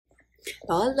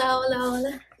Hola, hola,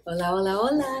 hola. Hola, hola,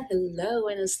 hola. Hello,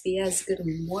 buenos dias. Good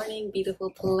morning, beautiful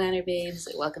planner babes.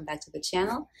 Welcome back to the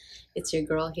channel. It's your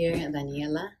girl here,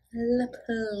 Daniela, la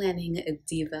planning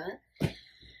diva.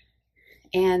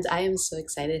 And I am so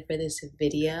excited for this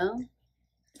video.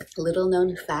 Little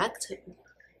known fact,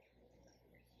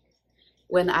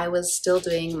 when I was still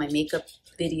doing my makeup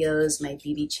videos, my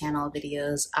beauty channel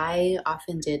videos, I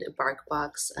often did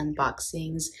Barkbox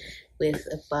unboxings with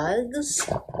Bugzz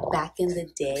back in the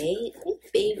day. Hey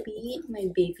baby, my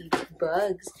baby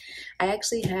Bugzz. I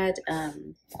actually had a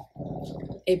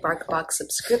Barkbox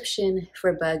subscription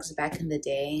for Bugzz back in the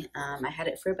day. I had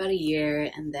it for about a year,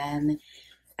 and then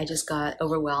I just got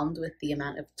overwhelmed with the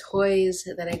amount of toys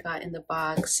that I got in the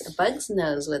box. Bugzz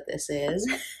knows what this is,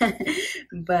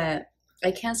 but I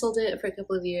canceled it for a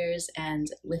couple of years, and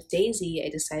with Daisy, I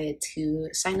decided to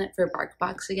sign up for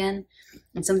Barkbox again.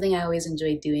 And something I always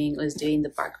enjoyed doing was doing the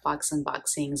Barkbox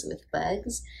unboxings with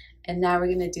Bugzz, and now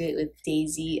we're gonna do it with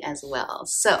Daisy as well.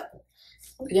 So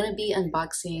we're gonna be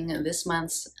unboxing this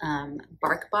month's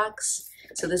Barkbox.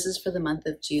 So this is for the month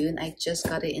of June. I just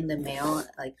got it in the mail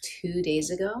like 2 days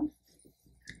ago.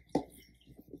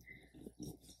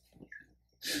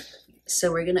 So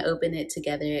we're gonna open it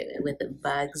together with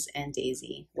Bugzz and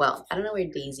Daisy. Well, I don't know where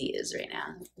Daisy is right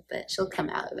now, but she'll come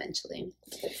out eventually.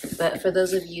 But for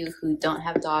those of you who don't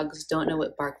have dogs, don't know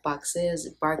what Barkbox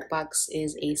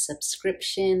is a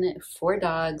subscription for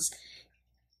dogs.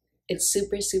 It's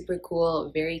super, super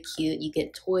cool, very cute. You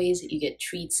get toys, you get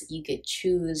treats, you get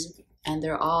chews, and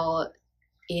they're all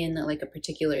in like a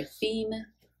particular theme.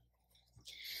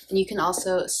 And you can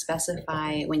also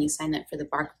specify, when you sign up for the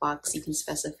Barkbox, you can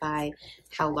specify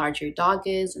how large your dog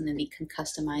is, and then you can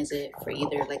customize it for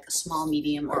either like a small,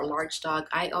 medium, or large dog.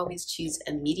 I always choose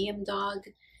a medium dog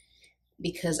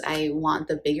because I want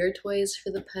the bigger toys for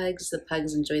the pugs. The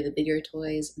pugs enjoy the bigger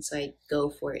toys, and so I go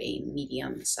for a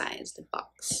medium-sized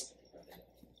box.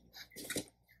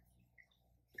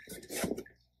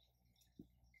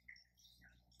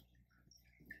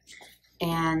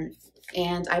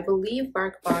 And I believe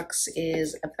Barkbox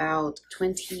is about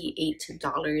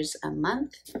 $28 a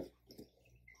month.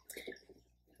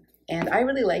 And I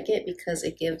really like it because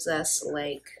it gives us,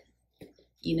 like,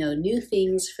 you know, new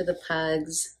things for the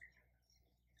pugs.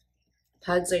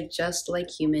 Pugs are just like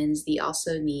humans. They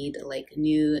also need like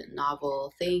new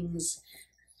novel things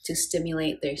to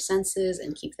stimulate their senses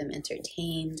and keep them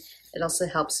entertained. It also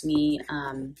helps me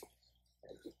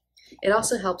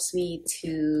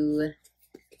to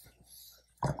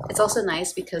it's also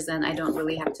nice because then I don't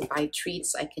really have to buy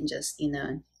treats. I can just, you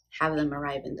know, have them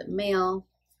arrive in the mail.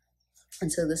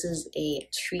 And so this is a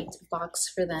treat box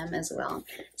for them as well.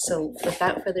 So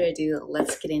without further ado,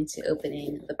 let's get into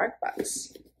opening the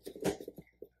Barkbox.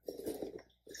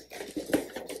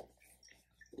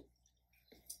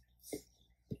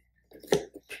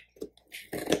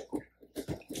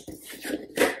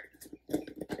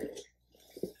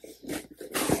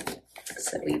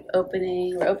 So we're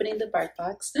opening the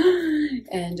Barkbox,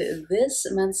 and this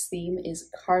month's theme is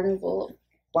Carnival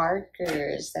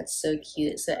Barkers. That's so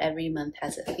cute. So every month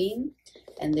has a theme,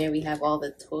 and there we have all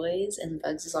the toys, and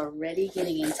Bugzz is already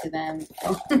getting into them.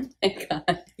 Oh my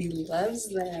god, he loves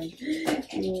them.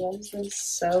 He loves them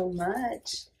so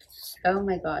much. Oh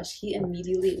my gosh, he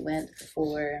immediately went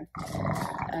for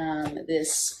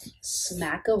this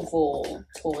Smackavool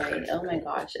toy. Oh my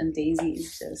gosh, and Daisy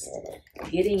is just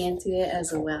getting into it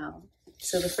as well.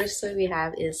 So the first toy we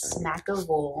have is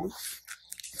Smackavool.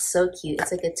 It's so cute.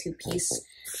 It's like a two-piece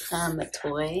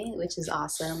toy, which is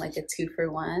awesome, like a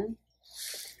 2-for-1.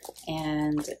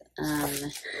 And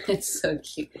it's so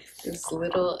cute. This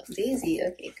little Daisy,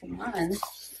 okay, come on.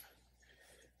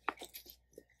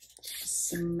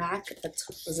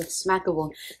 Was a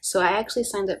Smackavool. So I actually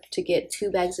signed up to get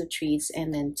 2 bags of treats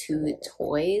and then 2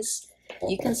 toys.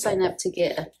 You can sign up to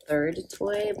get a 3rd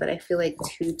toy, but I feel like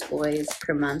 2 toys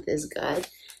per month is good.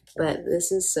 But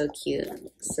this is so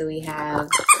cute. So we have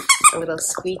a little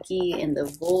squeaky in the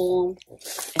bowl,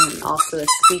 and also a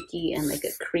squeaky and like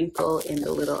a crinkle in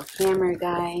the little hammer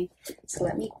guy. So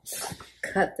let me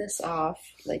cut this off,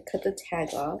 like cut the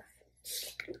tag off.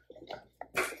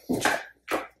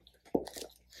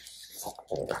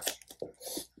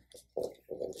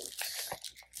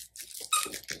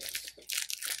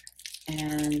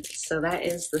 And so that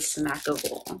is the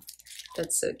Smackavool.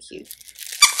 That's so cute.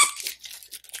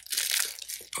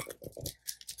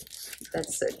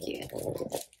 That's so cute.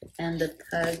 And the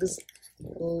pugs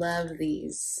love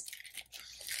these.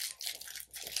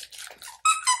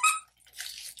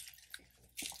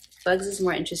 Bugzz is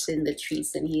more interested in the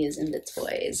treats than he is in the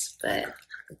toys, but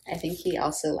I think he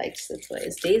also likes the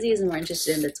toys. Daisy is more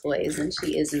interested in the toys than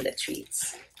she is in the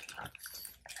treats.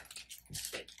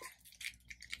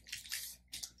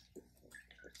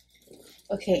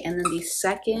 Okay, and then the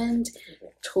second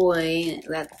toy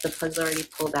that the pugs already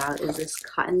pulled out is this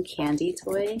cotton candy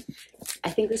toy. I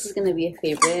think this is going to be a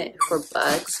favorite for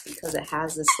Bugzz because it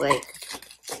has this like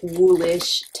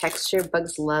woolish texture.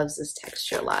 Bugzz loves this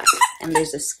texture a lot. And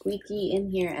there's a squeaky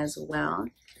in here as well.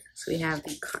 So we have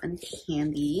the cotton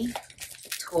candy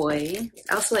toy.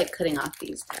 I also like cutting off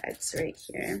these tags right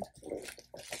here.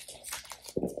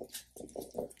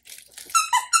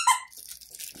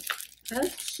 How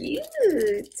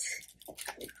cute!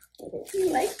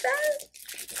 You like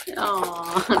that?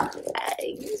 Aw,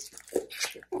 tags.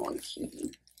 Oh,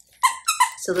 cute.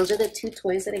 So those are the two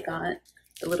toys that I got.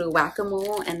 The little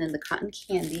whack-a-mole and then the cotton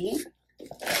candy.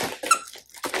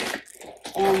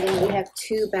 And then we have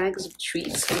 2 bags of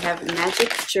treats. We have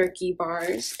magic jerky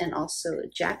bars and also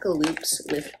jackaloops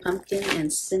with pumpkin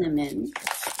and cinnamon.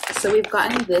 So we've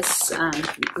gotten this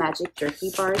magic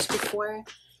jerky bars before.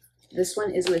 This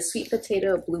one is with sweet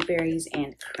potato, blueberries,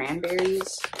 and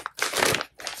cranberries.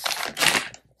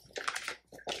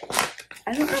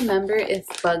 I don't remember if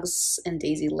Bugzz and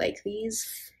Daisy like these.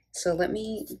 So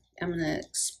I'm gonna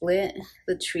split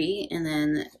the treat and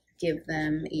then give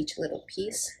them each a little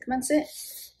piece. Come on, sit,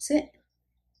 sit,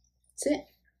 sit.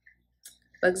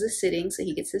 Bugzz is sitting, so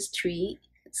he gets his treat.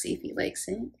 Let's see if he likes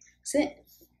it. Sit.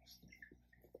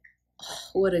 Oh,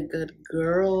 what a good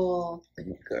girl.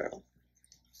 Good girl.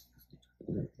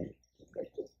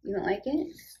 You don't like it?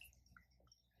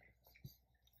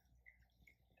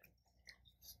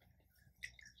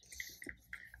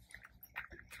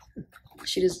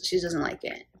 She doesn't like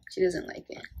it. She doesn't like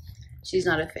it. She's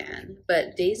not a fan.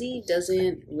 But Daisy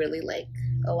doesn't really like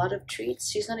a lot of treats.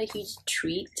 She's not a huge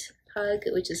treat pug,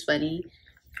 which is funny.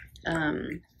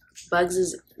 Bugzz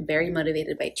is very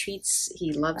motivated by treats.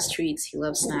 He loves treats. He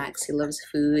loves snacks. He loves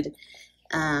food.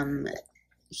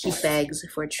 He begs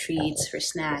for treats, for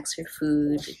snacks, for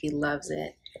food. He loves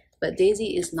it. But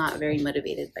Daisy is not very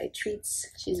motivated by treats.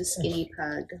 She's a skinny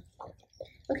pug.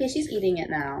 Okay, she's eating it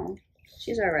now.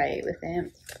 She's all right with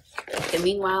it. And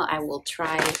meanwhile, I will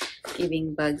try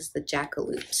giving Bugzz the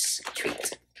jackaloops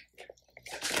treat.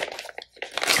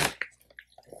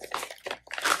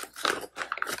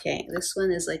 Okay, this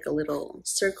one is like a little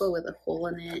circle with a hole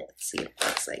in it. Let's see if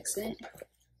Bugzz likes it.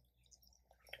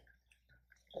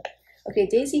 Okay,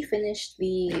 Daisy finished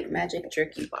the magic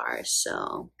jerky bar,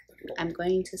 so I'm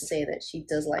going to say that she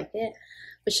does like it.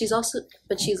 But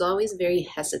she's always very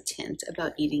hesitant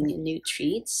about eating new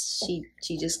treats.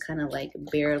 She just kind of like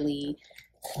barely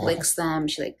licks them.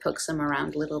 She like pokes them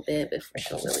around a little bit before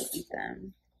she'll really eat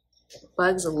them.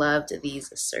 Bugzz loved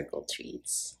these circle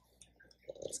treats.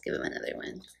 Let's give him another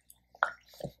one.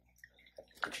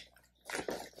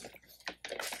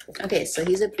 Okay, so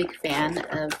he's a big fan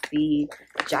of the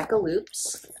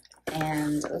jackaloops,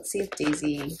 and let's see if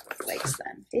Daisy likes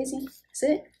them. Daisy,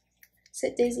 sit.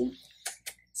 Sit, Daisy.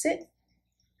 Sit.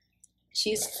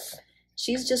 She's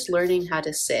just learning how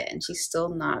to sit, and she's still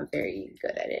not very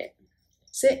good at it.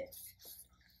 Sit.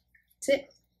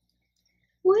 Sit.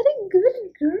 What a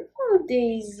good girl,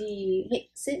 Daisy. Hey,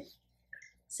 sit.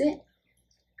 Sit.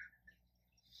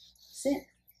 Sit.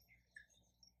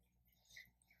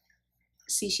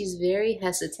 See, she's very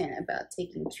hesitant about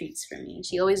taking treats from me.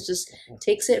 She always just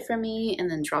takes it from me and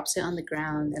then drops it on the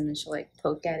ground, and then she'll like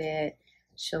poke at it.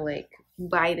 She'll like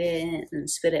bite it and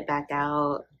spit it back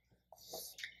out.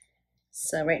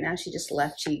 So right now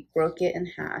she broke it in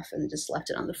half and just left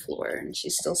it on the floor, and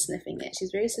she's still sniffing it.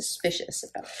 She's very suspicious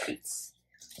about treats.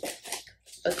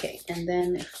 Okay, and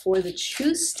then for the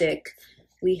chew stick,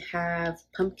 we have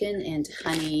pumpkin and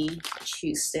honey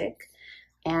chew stick,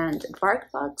 and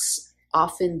Barkbox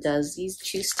often does these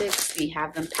chew sticks. We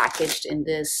have them packaged in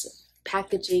this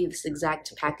packaging, this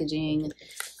exact packaging,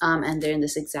 and they're in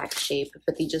this exact shape,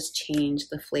 but they just change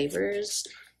the flavors.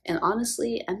 And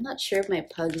honestly, I'm not sure if my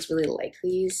pugs really like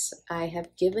these. I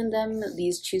have given them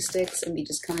these chew sticks and they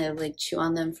just kind of like chew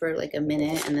on them for like a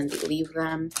minute and then they leave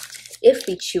them, if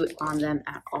they chew on them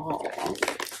at all.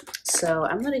 So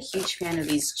I'm not a huge fan of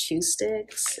these chew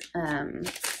sticks.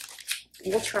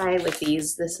 We'll try with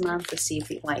these this month to see if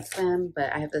we like them,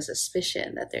 but I have the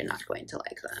suspicion that they're not going to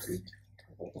like them.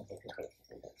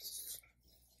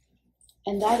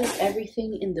 And that is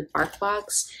everything in the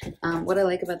Barkbox. What I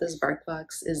like about this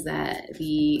Barkbox is that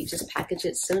we just package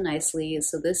it so nicely.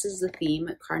 So this is the theme,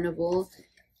 Carnival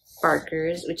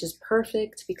Barkers, which is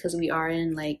perfect because we are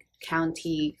in like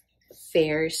county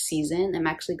fair season. I'm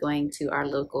actually going to our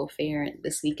local fair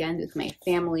this weekend with my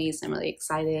family, so I'm really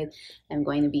excited. I'm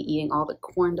going to be eating all the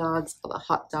corn dogs, all the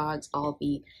hot dogs, all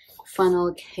the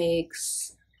funnel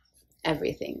cakes,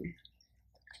 everything.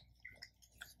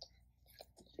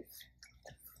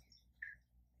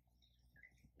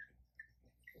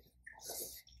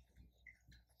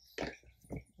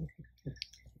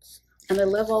 And I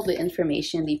love all the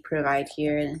information they provide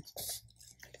here.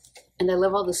 And I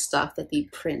love all the stuff that they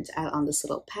print out on this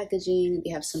little packaging.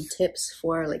 They have some tips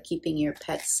for like keeping your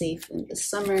pet safe in the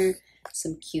summer.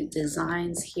 Some cute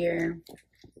designs here.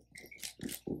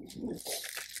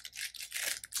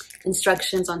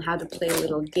 Instructions on how to play a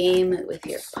little game with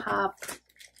your pup.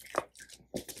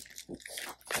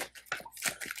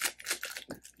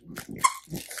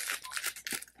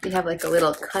 They have like a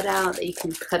little cutout that you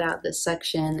can cut out this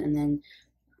section and then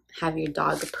have your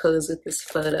dog pose with this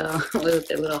photo with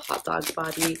their little hot dog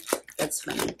body. That's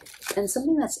funny. And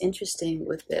something that's interesting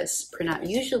with this printout,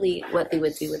 usually what they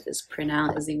would do with this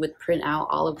printout is they would print out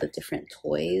all of the different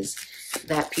toys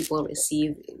that people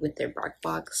receive with their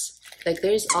Barkbox. Like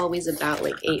there's always about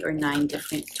like 8 or 9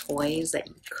 different toys that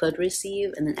you could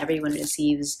receive, and then everyone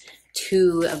receives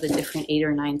 2 of the different 8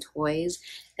 or 9 toys.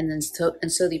 And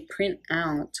so they print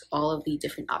out all of the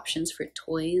different options for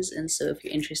toys. And so if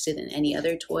you're interested in any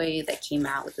other toy that came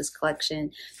out with this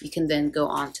collection, you can then go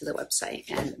on to the website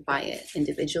and buy it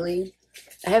individually.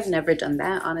 I have never done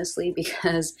that, honestly,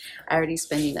 because I already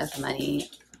spend enough money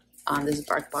on this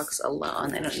Barkbox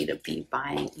alone. I don't need to be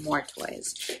buying more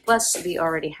toys. Plus, we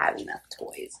already have enough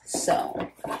toys.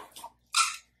 So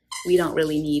we don't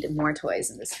really need more toys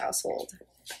in this household.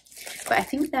 But I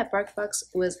think that Barkbox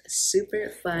was super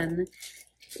fun.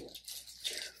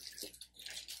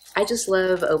 I just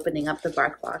love opening up the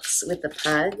Barkbox with the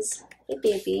pugs. Hey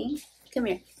baby, come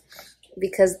here.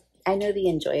 Because I know they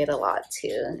enjoy it a lot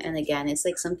too. And again, it's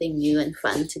like something new and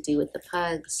fun to do with the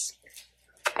pugs.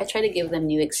 I try to give them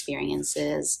new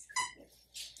experiences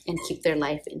and keep their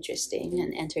life interesting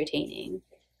and entertaining.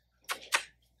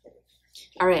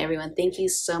 All right, everyone, thank you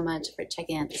so much for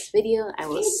checking out this video. I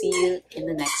will see you in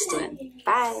the next one.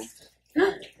 Bye.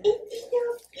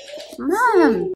 Mom.